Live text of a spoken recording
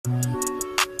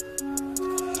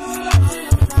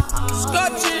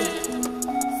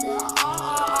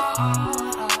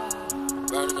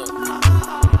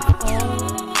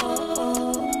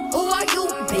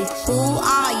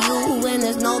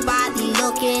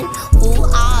cooking? Who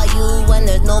are you when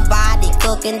there's nobody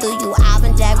cooking? Do you have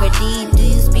integrity? Do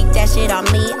you speak that shit on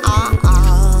me?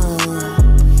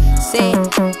 Say,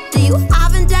 do you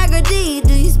have integrity?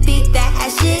 Do you speak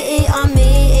that shit on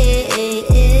me?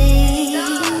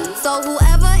 So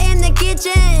whoever in the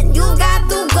kitchen, you got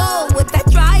to go with that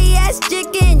dry ass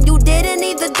chicken. You didn't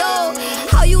need the dough.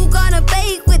 How you gonna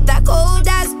bake with that cold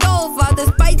ass stove? All the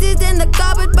spices in the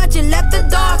cupboard, but you left the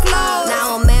door closed.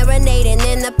 Now I'm marinating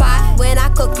in the pot. When I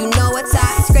cook, you know it's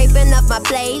hot. Scraping up my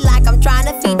plate like I'm trying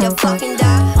to feed your fucking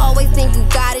dog. Always think you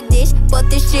got a dish, but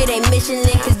this shit ain't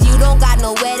Michelin, cause you don't got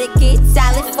no etiquette.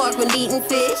 Salad fork when eating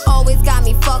fish. Always got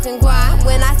me fucking grind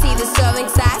when I see the serving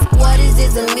size. What is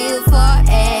this a meal for?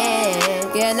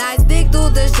 And can I speak to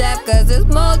the chef, cause there's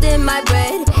mold in my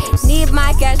bread. Need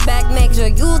my cash back, make sure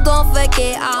you don't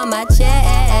forget all my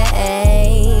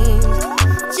change.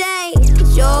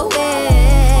 Change your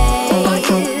ways.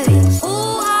 Who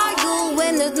are you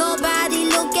when there's nobody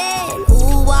looking?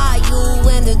 Who are you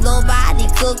when there's nobody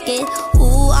cooking?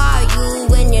 Who are you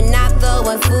when you're not the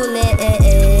one fooling me?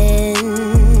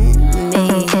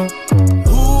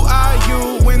 Who are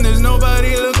you when there's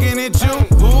nobody looking at you?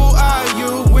 Who are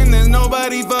you when there's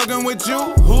nobody fucking with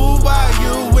you? Who are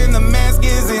you when the mask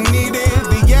isn't needed?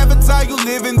 The avatar you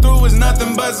living through is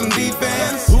nothing but some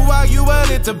defense. Who are you? Well,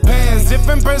 it depends.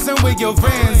 Different person with your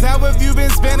friends. How have you been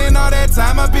spending all that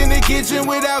time up in the kitchen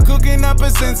without cooking up a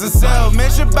sense of self?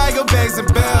 Measured by your bags and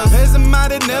bells. As a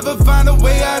might never find a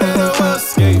way out of the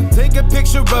hellscape. Take a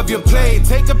picture of your plate.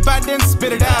 Take a bite then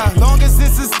spit it out. Long as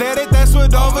it's aesthetic, that's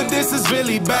what all of this is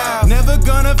really about. Never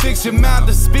gonna fix your mouth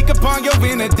to speak upon your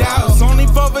inner doubts. Only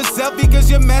for a selfie cause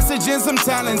you're messaging some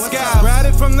talent scouts.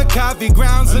 Sprouted from the coffee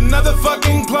grounds, another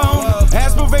fucking clone.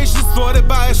 Aspirations thwarted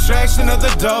by extraction of the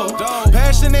dough.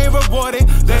 Passion ain't rewarded,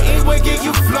 that ain't what get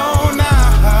you flown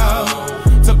out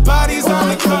to parties on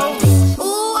the coast. Who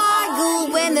are you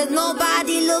when there's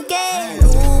nobody looking?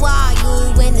 Who are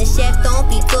you when the chef don't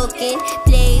be cooking?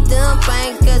 Play them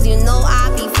prank cause you know I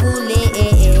be fooling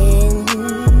you.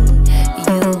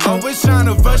 Always trying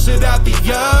to rush it out the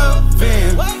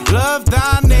oven. Love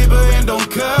thy neighbor and don't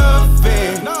cuff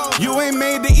it. You ain't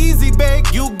made the easy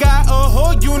bake. You got a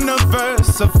whole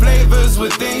universe of flavors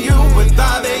within you with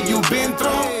all that you've been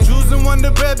through. Choosing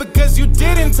Wonder Bread because you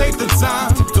didn't take the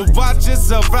time to watch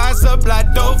yourself rise up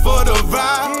like dough for the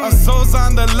ride. Our souls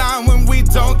on the line when we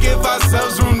don't give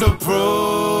ourselves room to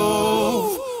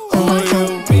prove who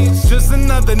you be. Just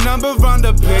another number on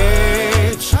the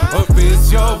page. Or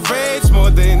is your rage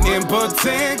more than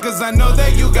impotent? Cause I know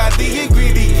that you got the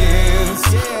ingredients.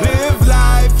 Live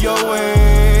life your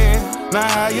way, not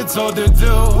how you're told to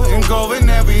do. And go in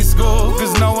every school,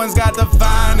 cause no one's got the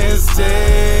finest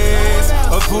taste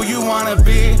of who you wanna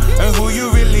be and who you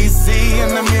really see in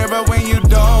the mirror when you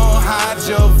don't hide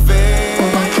your face.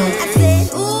 I said,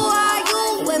 who are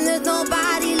you when there's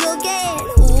nobody looking?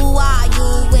 Who are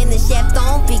you when the chef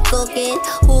don't be cooking?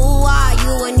 Who are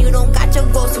you when you don't got your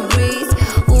groceries?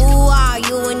 Who are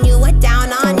you when you are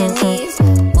down on your knees?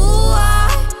 Who are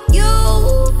you?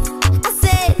 I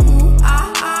said, who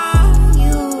are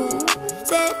you?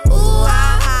 Said, who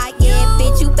are you? Yeah,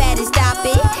 bitch, you better stop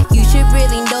it. You should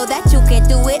really know that you can't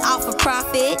do it off a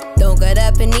profit. Don't get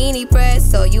up in any press,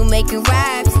 so you making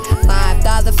raps.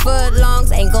 $5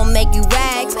 footlongs ain't gon' make you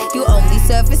rags. You only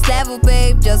surface level,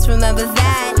 babe, just remember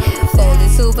that. Fold it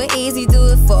super easy, do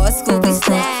it for a Scooby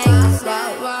snack.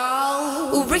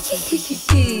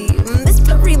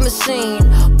 Mystery machine,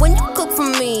 when you cook for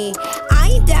me,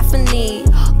 I ain't definitely.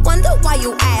 Wonder why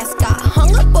you ask, got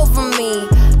hung up over me.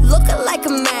 Looking like a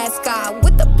mascot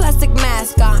with a plastic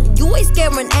mask on. You ain't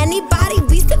scaring anybody,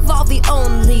 we survive the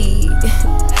only.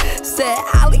 Said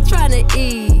Ali tryna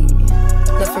eat.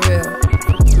 No, for real,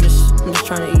 I'm just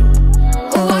trying to eat.